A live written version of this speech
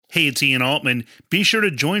Hey, it's Ian Altman. Be sure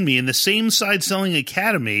to join me in the Same Side Selling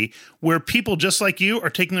Academy, where people just like you are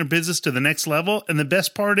taking their business to the next level. And the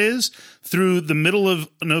best part is, through the middle of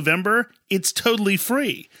November, it's totally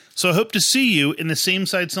free. So I hope to see you in the Same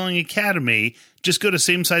Side Selling Academy. Just go to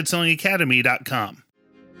SameSideSellingAcademy.com.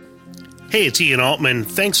 Hey, it's Ian Altman.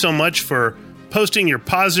 Thanks so much for posting your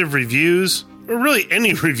positive reviews, or really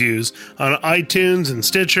any reviews, on iTunes and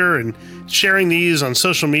Stitcher, and sharing these on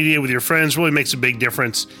social media with your friends really makes a big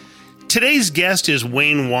difference. Today's guest is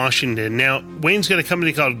Wayne Washington. Now, Wayne's got a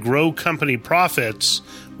company called Grow Company Profits,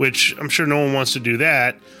 which I'm sure no one wants to do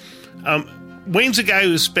that. Wayne's a guy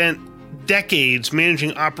who spent decades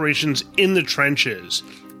managing operations in the trenches,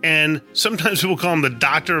 and sometimes people call him the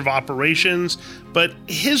doctor of operations, but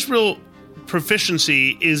his real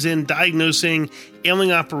proficiency is in diagnosing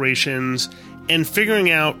ailing operations and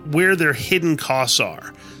figuring out where their hidden costs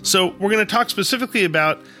are. So we're going to talk specifically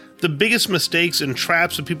about the biggest mistakes and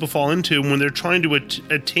traps that people fall into when they're trying to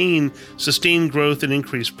attain sustained growth and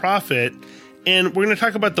increased profit. And we're going to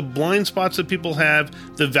talk about the blind spots that people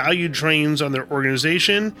have, the value drains on their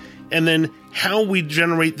organization, and then how we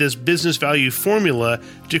generate this business value formula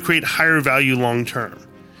to create higher value long term.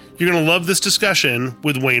 You're going to love this discussion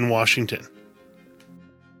with Wayne Washington.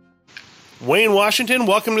 Wayne Washington,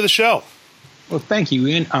 welcome to the show. Well, thank you,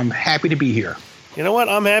 Ian. I'm happy to be here. You know what?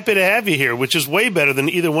 I'm happy to have you here, which is way better than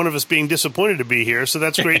either one of us being disappointed to be here, so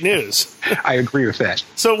that's great news. I agree with that.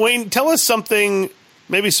 So, Wayne, tell us something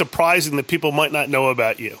maybe surprising that people might not know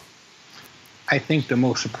about you. I think the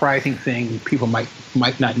most surprising thing people might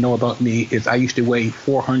not know about me is I used to weigh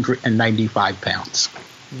 495 pounds.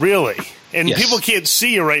 Really? And yes. People can't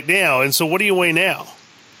see you right now, and so what do you weigh now?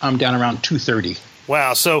 I'm down around 230.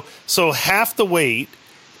 Wow, so half the weight,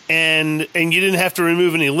 and you didn't have to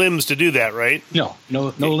remove any limbs to do that, right? No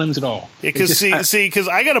limbs at all. Because because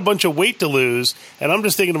I got a bunch of weight to lose, and I'm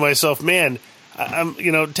just thinking to myself, man, I'm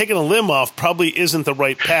taking a limb off probably isn't the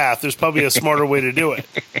right path. There's probably a smarter way to do it.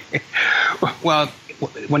 Well,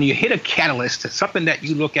 when you hit a catalyst, it's something that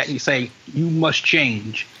you look at and you say, you must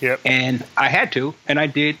change. Yep. And I had to, and I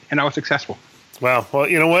did, and I was successful. Wow. Well,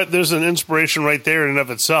 you know what? There's an inspiration right there in and of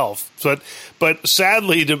itself. But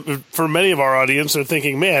sadly, for many of our audience, they're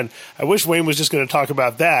thinking, man, I wish Wayne was just going to talk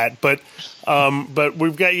about that. But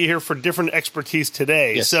we've got you here for different expertise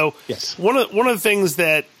today. Yes. So yes. One of the things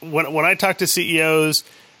that when I talk to CEOs,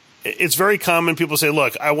 it's very common. People say,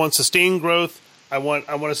 look, I want sustained growth. I want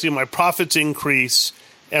to see my profits increase.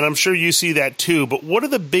 And I'm sure you see that too. But what are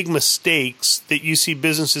the big mistakes that you see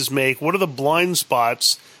businesses make? What are the blind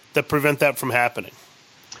spots that prevent that from happening?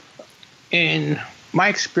 In my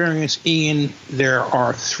experience, Ian, there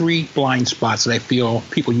are three blind spots that I feel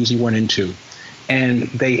people usually run into, and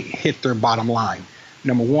they hit their bottom line.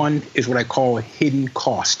 Number one is what I call hidden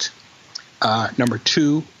cost. Number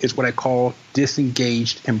two is what I call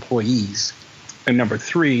disengaged employees. And number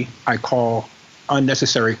three, I call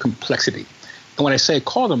unnecessary complexity. And when I say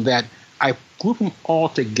call them that, I group them all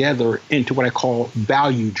together into what I call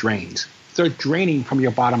value drains. They're draining from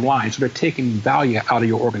your bottom line, so they're taking value out of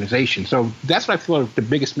your organization. So that's what I feel the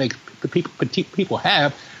biggest mistake the people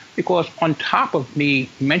have, because on top of me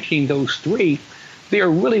mentioning those three, they are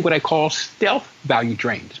really what I call stealth value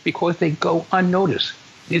drains, because they go unnoticed.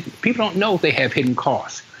 People don't know they have hidden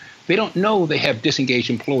costs. They don't know they have disengaged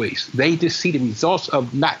employees. They just see the results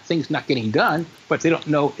of things not getting done, but they don't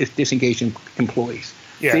know it's disengaged employees.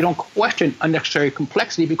 Yeah. They don't question unnecessary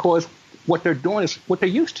complexity because what they're doing is what they're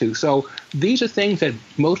used to. So these are things that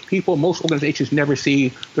most organizations never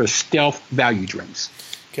see. They're stealth value drains.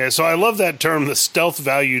 Okay, so I love that term, the stealth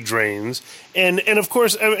value drains. And of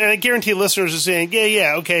course, and I guarantee listeners are saying,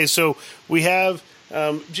 yeah, okay, so we have,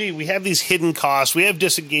 we have these hidden costs, we have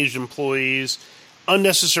disengaged employees,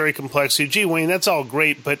 unnecessary complexity. Gee, Wayne, that's all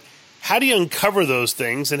great, but how do you uncover those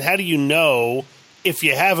things, and how do you know if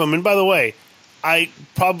you have them? And by the way, I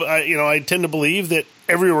tend to believe that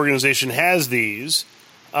every organization has these,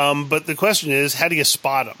 but the question is, how do you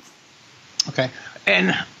spot them? Okay,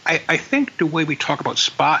 and I think the way we talk about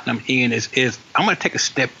spotting them, Ian, is I'm going to take a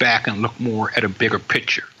step back and look more at a bigger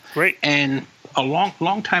picture. Great. And a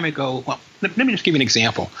long time ago, well, let me just give you an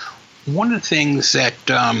example. One of the things that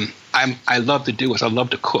I love to do is I love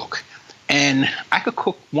to cook, and I could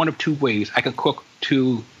cook one of two ways. I can cook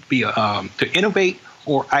to innovate,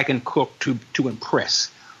 or I can cook to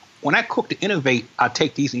impress. When I cook to innovate, I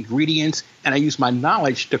take these ingredients and I use my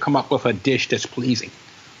knowledge to come up with a dish that's pleasing.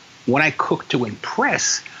 When I cook to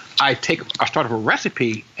impress, I start with a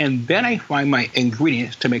recipe and then I find my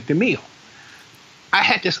ingredients to make the meal. I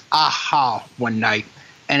had this aha one night,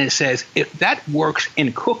 And it says, if that works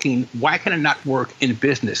in cooking, why can it not work in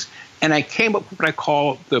business? And I came up with what I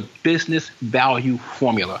call the business value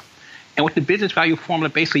formula. And what the business value formula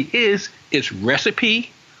basically is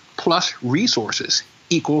recipe plus resources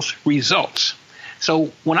equals results.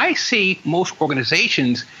 So when I see most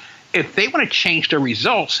organizations, if they want to change their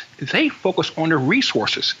results, they focus on their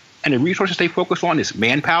resources. And the resources they focus on is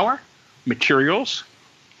manpower, materials,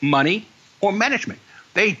 money, or management.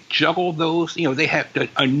 They juggle those, they have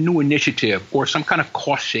a new initiative or some kind of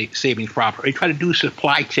cost-saving problem. They try to do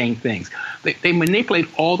supply chain things. They manipulate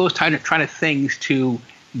all those kind of things to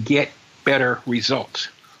get better results.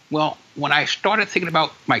 Well, when I started thinking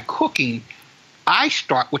about my cooking, I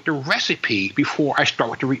start with the recipe before I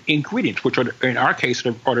start with the ingredients, which are, in our case,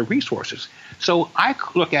 are the resources. So I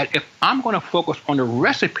look at, if I'm going to focus on the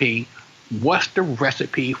recipe, what's the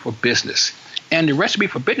recipe for business? And the recipe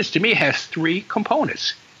for business, to me, has three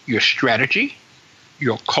components: your strategy,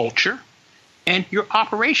 your culture, and your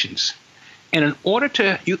operations. And in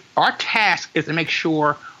order our task is to make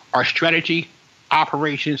sure our strategy,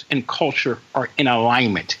 operations, and culture are in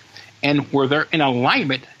alignment. And where they're in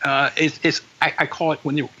alignment I call it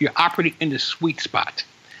when you're operating in the sweet spot.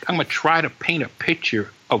 I'm going to try to paint a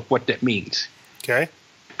picture of what that means. Okay.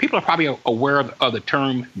 People are probably aware of the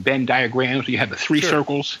term Venn diagrams. You have the three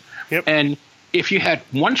circles. Yep. And if you had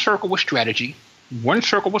one circle was strategy, one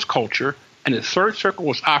circle was culture, and the third circle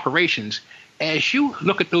was operations, as you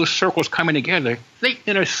look at those circles coming together, they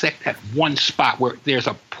intersect at one spot where there's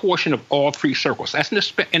a portion of all three circles. That's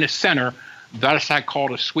in the center. That's what I call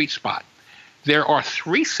the sweet spot. There are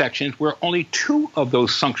three sections where only two of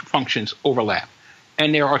those functions overlap.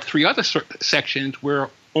 And there are three other sections where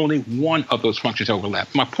only one of those functions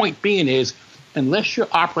overlap. My point being is, unless you're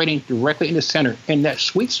operating directly in the center in that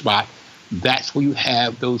sweet spot, that's where you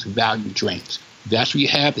have those value drains. That's where you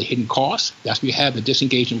have the hidden costs. That's where you have the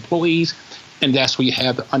disengaged employees. And that's where you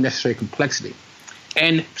have the unnecessary complexity.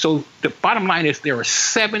 And so the bottom line is there are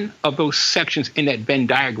 7 of those sections in that Venn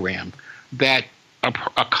diagram that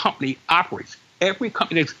a company operates. Every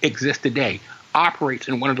company that exists today operates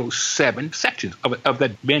in one of those 7 sections of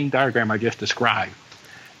that Venn diagram I just described.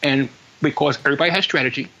 And because everybody has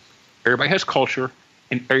strategy, everybody has culture,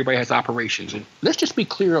 and everybody has operations. And let's just be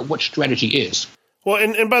clear on what strategy is. Well,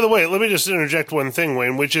 and by the way, let me just interject one thing,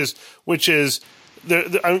 Wayne, which is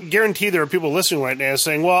I guarantee there are people listening right now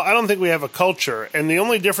saying, well, I don't think we have a culture. And the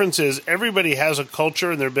only difference is everybody has a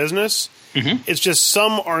culture in their business. Mm-hmm. It's just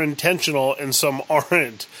some are intentional and some aren't.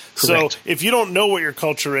 Correct. So if you don't know what your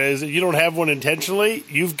culture is, if you don't have one intentionally,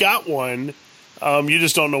 you've got one. You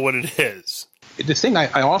just don't know what it is. The thing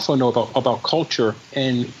I also know about culture,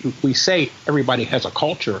 and we say everybody has a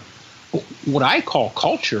culture. What I call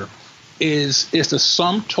culture is the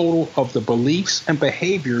sum total of the beliefs and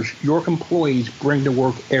behaviors your employees bring to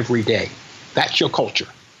work every day. That's your culture,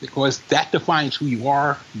 because that defines who you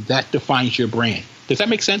are. That defines your brand. Does that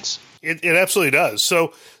make sense? It absolutely does.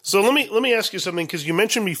 So let me ask you something, because you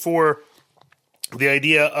mentioned before the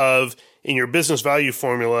idea of in your business value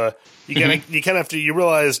formula, you kind of have to, you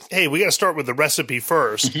realize, hey, we got to start with the recipe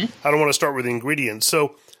first. Mm-hmm. I don't want to start with the ingredients.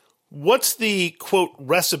 So what's the quote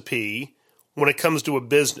recipe when it comes to a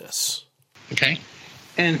business? Okay.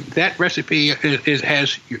 And that recipe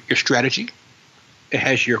has your strategy, it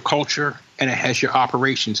has your culture, and it has your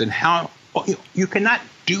operations. And how you cannot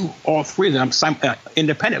do all three of them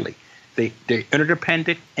independently. They're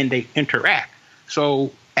interdependent and they interact.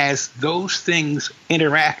 So as those things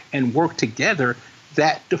interact and work together,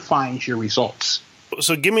 that defines your results.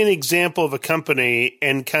 So give me an example of a company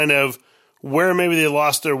and kind of where maybe they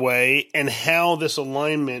lost their way and how this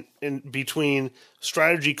alignment between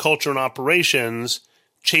strategy, culture, and operations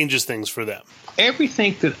changes things for them.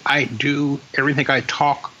 Everything that I do, everything I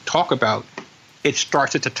talk about, it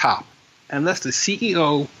starts at the top. Unless the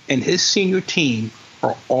CEO and his senior team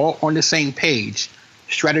are all on the same page,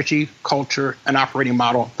 strategy, culture, and operating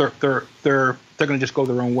model, they're going to just go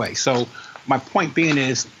their own way. So my point being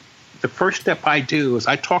is, the first step I do is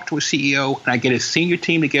I talk to a CEO and I get his senior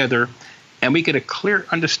team together, and we get a clear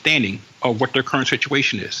understanding of what their current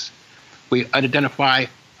situation is. We identify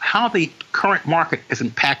how the current market is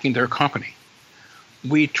impacting their company.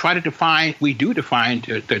 We do define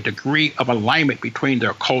the degree of alignment between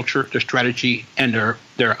their culture, their strategy, and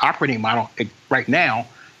their operating model right now.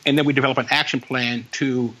 And then we develop an action plan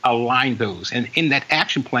to align those. And in that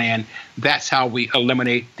action plan, that's how we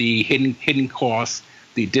eliminate the hidden costs,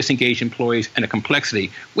 the disengaged employees, and the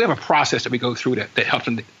complexity. We have a process that we go through that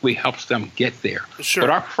helps them get there. Sure. But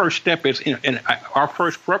our first step is, our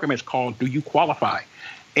first program is called Do You Qualify?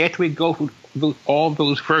 After we go through all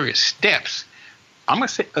those various steps, I'm going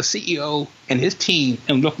to sit a CEO and his team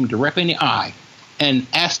and look them directly in the eye and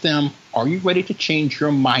ask them, are you ready to change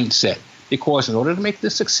your mindset? Because in order to make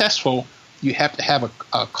this successful, you have to have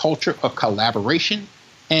a culture of collaboration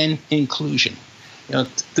and inclusion.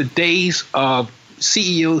 The days of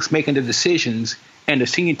CEOs making the decisions and the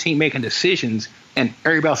senior team making decisions and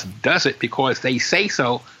everybody else does it because they say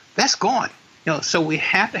so, that's gone. So we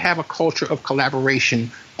have to have a culture of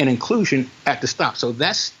collaboration and inclusion at the stop. So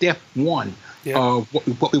that's step one of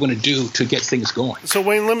what we want to do to get things going. So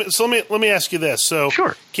Wayne, let me ask you this. So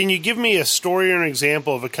sure. Can you give me a story or an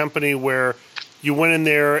example of a company where you went in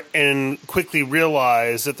there and quickly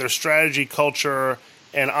realized that their strategy, culture,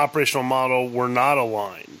 and operational model were not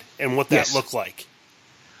aligned, and what that looked like?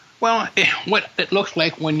 Well, what it looks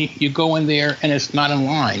like when you go in there and it's not in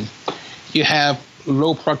line, you have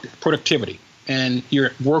low productivity, and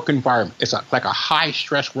your work environment is like a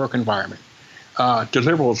high-stress work environment.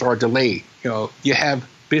 Deliverables are delayed. You have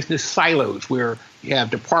business silos where you have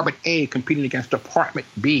Department A competing against Department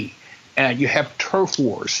B, and you have turf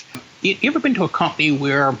wars. You ever been to a company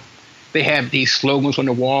where they have these slogans on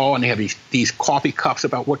the wall and they have these coffee cups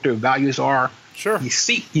about what their values are? Sure. You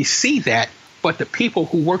see that, but the people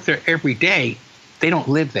who work there every day, they don't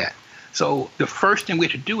live that. So the first thing we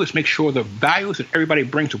have to do is make sure the values that everybody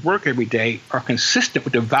brings to work every day are consistent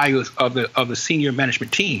with the values of the senior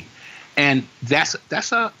management team. And that's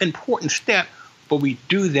an important step, but we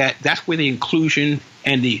do that. That's where the inclusion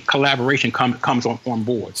and the collaboration comes on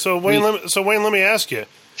board. So Wayne, let me ask you.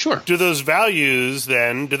 Sure. Do those values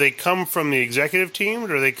then, do they come from the executive team, or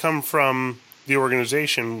do they come from the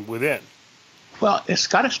organization within? Well, it's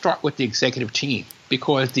got to start with the executive team,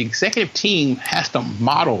 because the executive team has to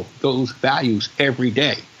model those values every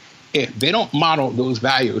day. If they don't model those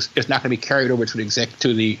values, it's not going to be carried over to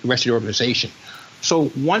the rest of the organization.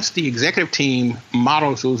 So once the executive team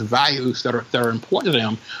models those values that are important to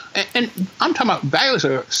them, and I'm talking about values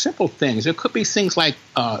are simple things. It could be things like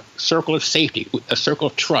a circle of safety, a circle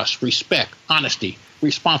of trust, respect, honesty,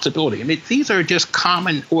 responsibility. I mean, these are just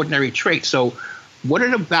common, ordinary traits. So what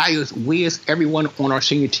are the values we as everyone on our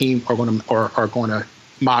senior team are going to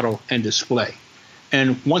model and display?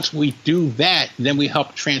 And once we do that, then we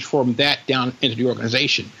help transform that down into the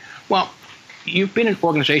organization. Well, you've been in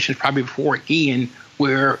organizations probably before, Ian,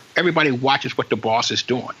 where everybody watches what the boss is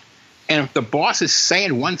doing. And if the boss is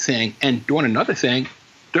saying one thing and doing another thing,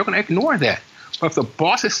 they're going to ignore that. But if the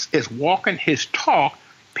boss is walking his talk,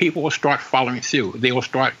 people will start following through. They will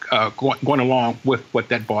start going along with what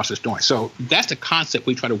that boss is doing. So that's the concept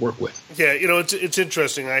we try to work with. Yeah, it's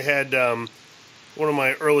interesting. I had one of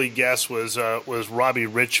my early guests was Robbie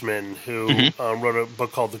Richmond, who wrote a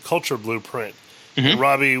book called The Culture Blueprint. Mm-hmm.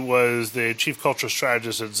 Robbie was the chief cultural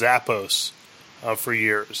strategist at Zappos for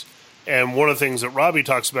years. And one of the things that Robbie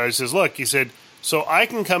talks about, he said, so I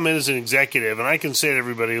can come in as an executive and I can say to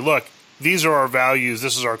everybody, look, these are our values,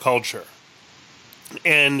 this is our culture.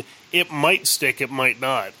 And it might stick, it might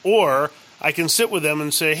not. Or I can sit with them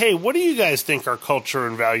and say, hey, what do you guys think our culture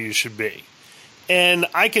and values should be? And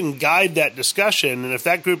I can guide that discussion. And if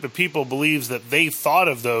that group of people believes that they thought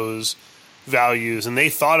of those values and they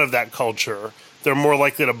thought of that culture, they're more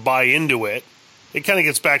likely to buy into it. It kind of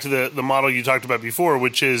gets back to the model you talked about before,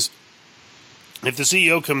 which is if the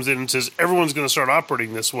CEO comes in and says, everyone's going to start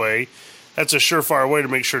operating this way, that's a surefire way to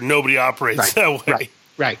make sure nobody operates that way.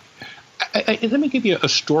 Right. Let me give you a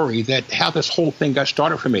story that how this whole thing got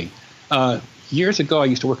started for me. Years ago, I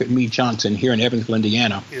used to work at Mead Johnson here in Evansville,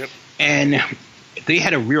 Indiana. Yep. And they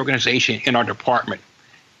had a reorganization in our department.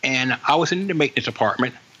 And I was in the maintenance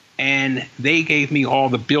department. And they gave me all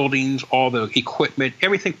the buildings, all the equipment,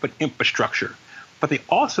 everything but infrastructure. But they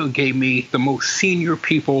also gave me the most senior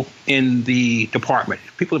people in the department,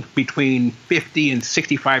 people between 50 and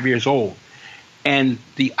 65 years old. And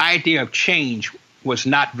the idea of change was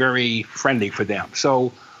not very friendly for them.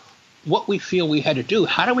 So what we feel we had to do,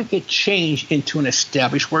 how do we get change into an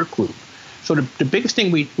established work group? So the biggest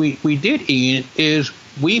thing we did, Ian, is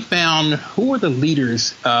we found who are the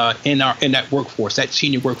leaders in that workforce, that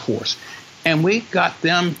senior workforce, and we got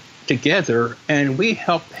them together and we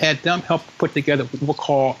had them help put together what we'll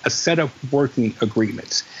call a set of working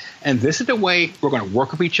agreements. And this is the way we're going to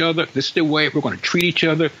work with each other. This is the way we're going to treat each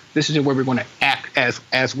other. This is the way we're going to act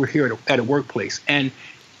as we're here at a workplace. And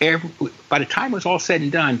by the time it was all said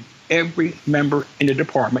and done, every member in the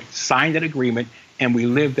department signed that agreement, and we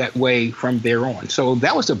lived that way from there on. So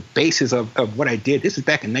that was the basis of what I did. This is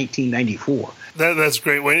back in 1994. That's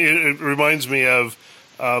great. It reminds me of,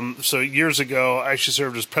 so years ago, I actually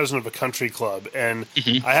served as president of a country club. And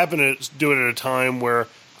I happened to do it at a time where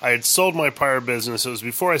I had sold my prior business. It was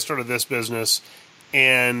before I started this business.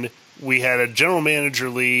 And we had a general manager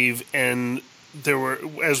leave, and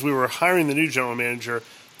as we were hiring the new general manager,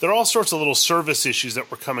 there are all sorts of little service issues that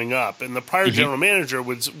were coming up. And the prior general manager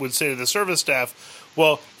would say to the service staff,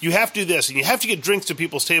 well, you have to do this, and you have to get drinks to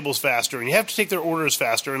people's tables faster, and you have to take their orders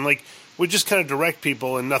faster. And we'd just kind of direct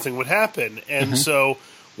people, and nothing would happen. And so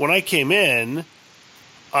when I came in,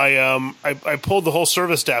 I pulled the whole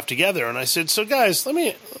service staff together, and I said, so guys, let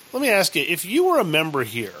me ask you, if you were a member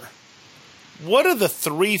here, what are the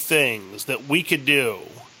 3 things that we could do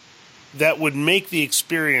that would make the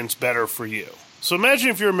experience better for you? So imagine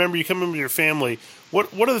if you're a member, you come in with your family,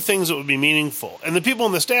 what are the things that would be meaningful? And the people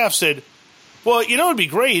on the staff said, well, what would be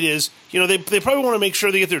great is, they probably want to make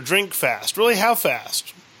sure they get their drink fast. Really, how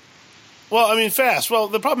fast? Well, I mean, fast. Well,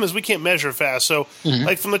 the problem is we can't measure fast. So,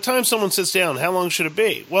 from the time someone sits down, how long should it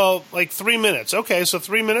be? Well, 3 minutes. Okay, so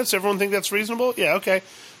 3 minutes, everyone think that's reasonable? Yeah, okay.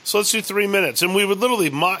 So let's do 3 minutes. And we would literally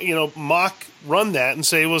mock run that and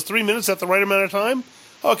say, was 3 minutes that the right amount of time?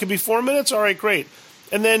 Oh, it could be 4 minutes? All right, great.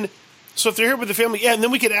 And then, so if they're here with the family, and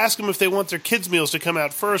then we could ask them if they want their kids' meals to come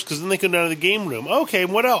out first, because then they come down to the game room. Okay,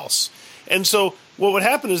 what else? And so what would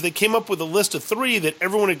happen is they came up with a list of 3 that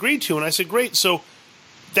everyone agreed to, and I said, great, so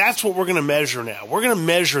that's what we're going to measure now. We're going to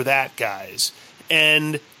measure that, guys,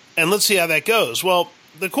 and let's see how that goes. Well,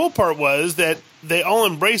 the cool part was that they all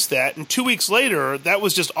embraced that, and 2 weeks later, that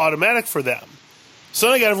was just automatic for them. So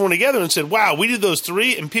then I got everyone together and said, wow, we did those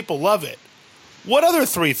 3, and people love it. What other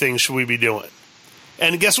 3 things should we be doing?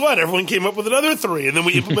 And guess what? Everyone came up with another 3, and then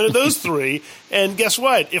we implemented those 3. And guess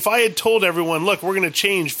what? If I had told everyone, look, we're going to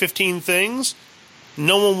change 15 things,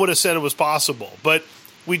 no one would have said it was possible. But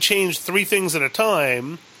we changed 3 things at a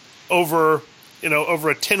time over a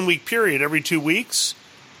 10-week period every 2 weeks,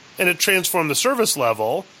 and it transformed the service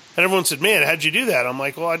level. And everyone said, man, how'd you do that? I'm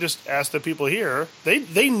like, well, I just asked the people here.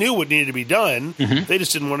 They knew what needed to be done. They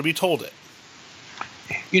just didn't want to be told it.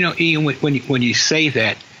 Ian, when you say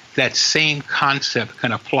that same concept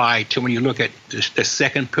can apply to when you look at the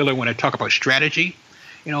second pillar when I talk about strategy.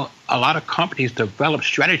 A lot of companies develop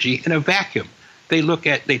strategy in a vacuum. They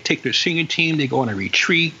take their senior team, they go on a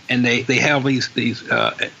retreat, and they have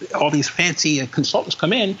all these fancy consultants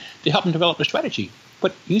come in to help them develop a strategy.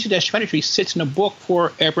 But usually that strategy sits in a book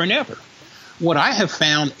forever and ever. What I have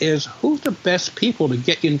found is who's the best people to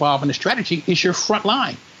get involved in the strategy is your front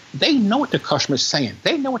line. They know what the customer is saying.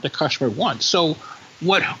 They know what the customer wants. So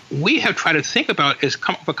what we have tried to think about is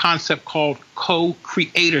come up with a concept called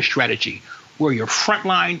co-creator strategy, where your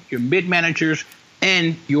frontline, your mid-managers,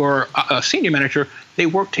 and your senior manager, they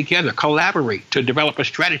work together, collaborate to develop a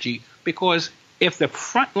strategy. Because if the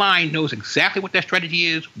front line knows exactly what that strategy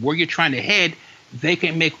is, where you're trying to head, they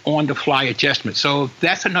can make on-the-fly adjustments. So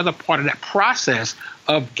that's another part of that process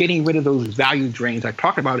of getting rid of those value drains I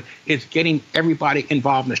talked about, is getting everybody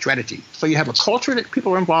involved in the strategy. So you have a culture that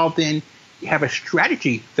people are involved in, you have a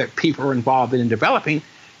strategy that people are involved in developing,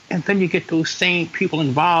 and then you get those same people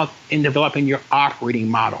involved in developing your operating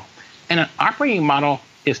model. And an operating model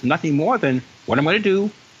is nothing more than what I'm going to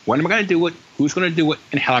do, when am I going to do it, who's going to do it,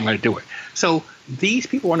 and how I'm going to do it. So these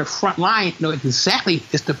people on the front line know exactly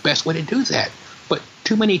is the best way to do that. But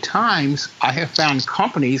too many times I have found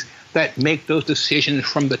companies that make those decisions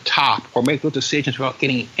from the top or make those decisions without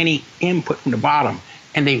getting any input from the bottom,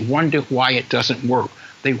 and they wonder why it doesn't work.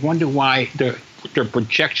 They wonder why their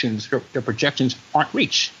projections aren't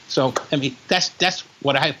reached. So, I mean, that's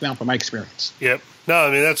what I have found from my experience. Yep. No,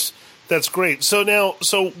 I mean, that's great.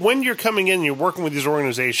 So when you're coming in, you're working with these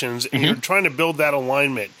organizations, and you're trying to build that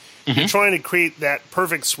alignment. You're trying to create that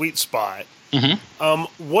perfect sweet spot.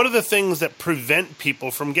 What are the things that prevent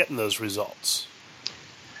people from getting those results?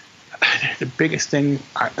 The biggest thing,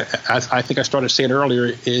 I think I started saying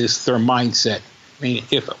earlier, is their mindset. I mean,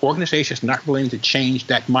 if an organization is not willing to change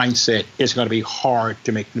that mindset, it's going to be hard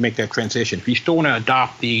to make that transition. If you still want to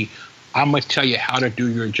adopt I'm going to tell you how to do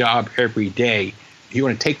your job every day, if you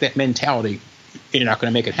want to take that mentality, you're not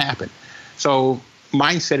going to make it happen. So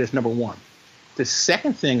mindset is number one. The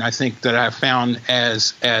second thing I think that I've found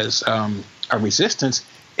as a resistance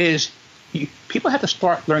is people have to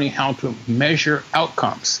start learning how to measure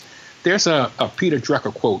outcomes. There's a Peter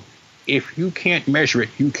Drucker quote: if you can't measure it,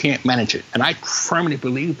 you can't manage it. And I firmly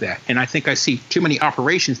believe that. And I think I see too many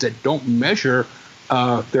operations that don't measure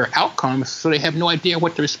their outcomes, so they have no idea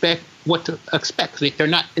what to expect. They're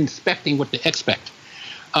not inspecting what they expect.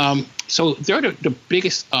 So they're the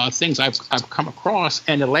biggest things I've come across.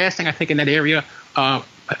 And the last thing I think in that area,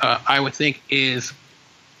 I would think, is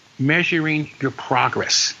measuring your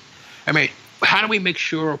progress. I mean, how do we make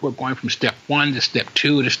sure we're going from step 1 to step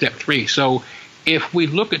 2 to step 3? So if we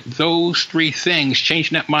look at those 3 things,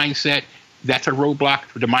 changing that mindset, that's a roadblock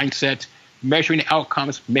for the mindset. measuring the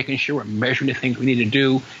outcomes, making sure we're measuring the things we need to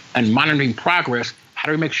do, and monitoring progress. How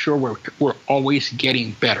do we make sure we're always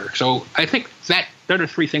getting better? So I think that those are the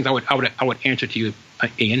three things I would answer to you,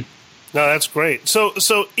 Ian. No, that's great. So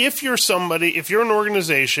if you're somebody, if you're an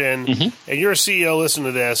organization and you're a CEO, listen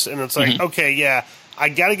to this, and it's like, okay, yeah, I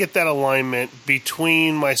got to get that alignment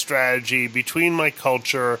between my strategy, between my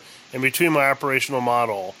culture, and between my operational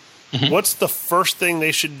model. What's the first thing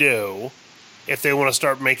they should do if they want to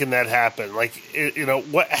start making that happen? Like,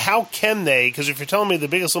 how can they? Because if you're telling me the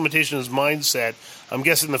biggest limitation is mindset, I'm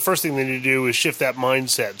guessing the first thing they need to do is shift that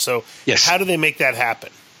mindset. So how do they make that happen?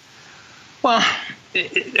 Well,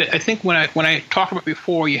 I think when I talked about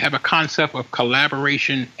before, you have a concept of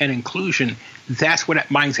collaboration and inclusion. That's where that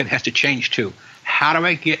mindset has to change to. How do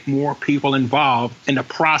I get more people involved in the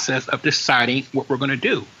process of deciding what we're going to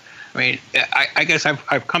do? I mean, I guess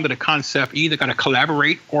I've come to the concept, you either got to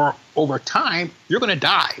collaborate or over time, you're going to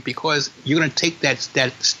die because you're going to take that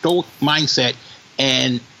stoic mindset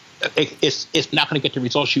and it's not going to get the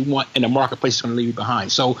results you want and the marketplace is going to leave you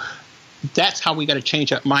behind. So that's how we got to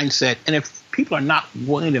change that mindset. And if people are not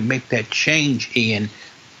willing to make that change, Ian,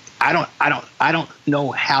 I don't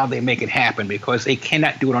know how they make it happen because they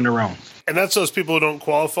cannot do it on their own. And that's those people who don't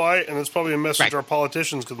qualify, and it's probably a message our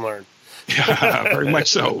politicians can learn. Very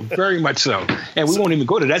much so. Very much so. And we won't even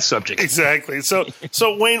go to that subject. Exactly. So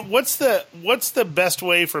Wayne, what's the best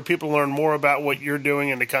way for people to learn more about what you're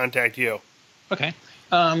doing and to contact you? Okay.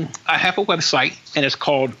 I have a website, and it's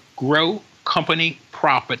called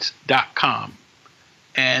growcompanyprofits.com.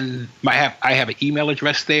 And I have an email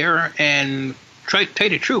address there. And tell you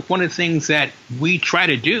the truth, one of the things that we try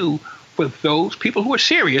to do for those people who are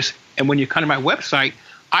serious, and when you come to my website,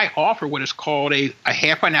 I offer what is called a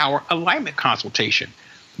half an hour alignment consultation.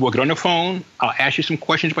 We'll get on the phone. I'll ask you some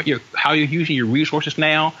questions about how you're using your resources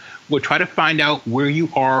now. We'll try to find out where you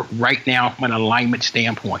are right now from an alignment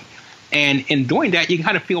standpoint. And in doing that, you can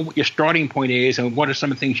kind of feel what your starting point is and what are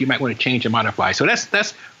some of the things you might want to change and modify. So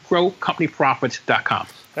that's growcompanyprofits.com.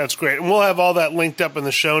 That's great. And we'll have all that linked up in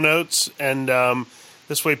the show notes. And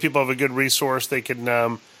this way people have a good resource. They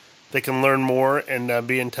can learn more and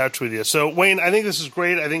be in touch with you. So, Wayne, I think this is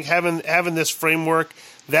great. I think having this framework,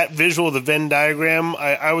 that visual, the Venn diagram,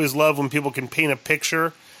 I always love when people can paint a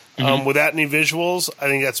picture without any visuals. I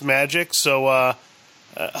think that's magic. So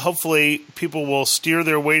hopefully people will steer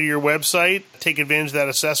their way to your website, take advantage of that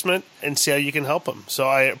assessment, and see how you can help them. So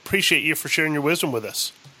I appreciate you for sharing your wisdom with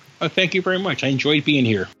us. Thank you very much. I enjoyed being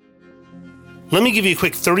here. Let me give you a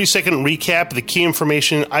quick 30-second recap of the key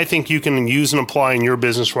information I think you can use and apply in your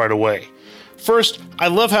business right away. First, I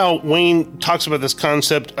love how Wayne talks about this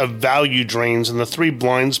concept of value drains and the three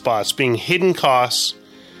blind spots being hidden costs,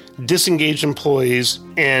 disengaged employees,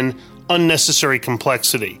 and unnecessary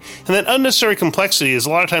complexity. And that unnecessary complexity is a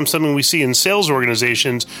lot of times something we see in sales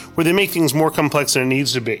organizations where they make things more complex than it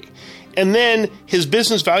needs to be. And then his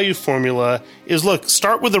business value formula is, look,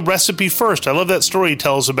 start with a recipe first. I love that story he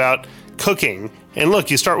tells about cooking. And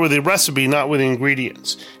look, you start with a recipe, not with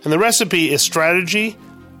ingredients. And the recipe is strategy,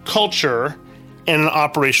 culture, and an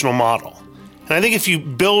operational model. And I think if you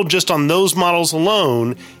build just on those models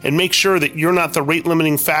alone and make sure that you're not the rate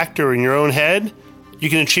limiting factor in your own head, you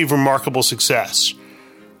can achieve remarkable success.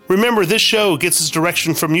 Remember, this show gets its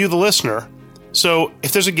direction from you, the listener. So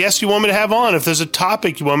if there's a guest you want me to have on, if there's a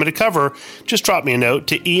topic you want me to cover, just drop me a note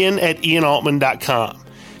to ian@ianaltman.com.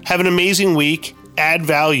 Have an amazing week, add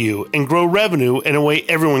value, and grow revenue in a way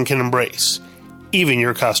everyone can embrace, even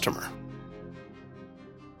your customer.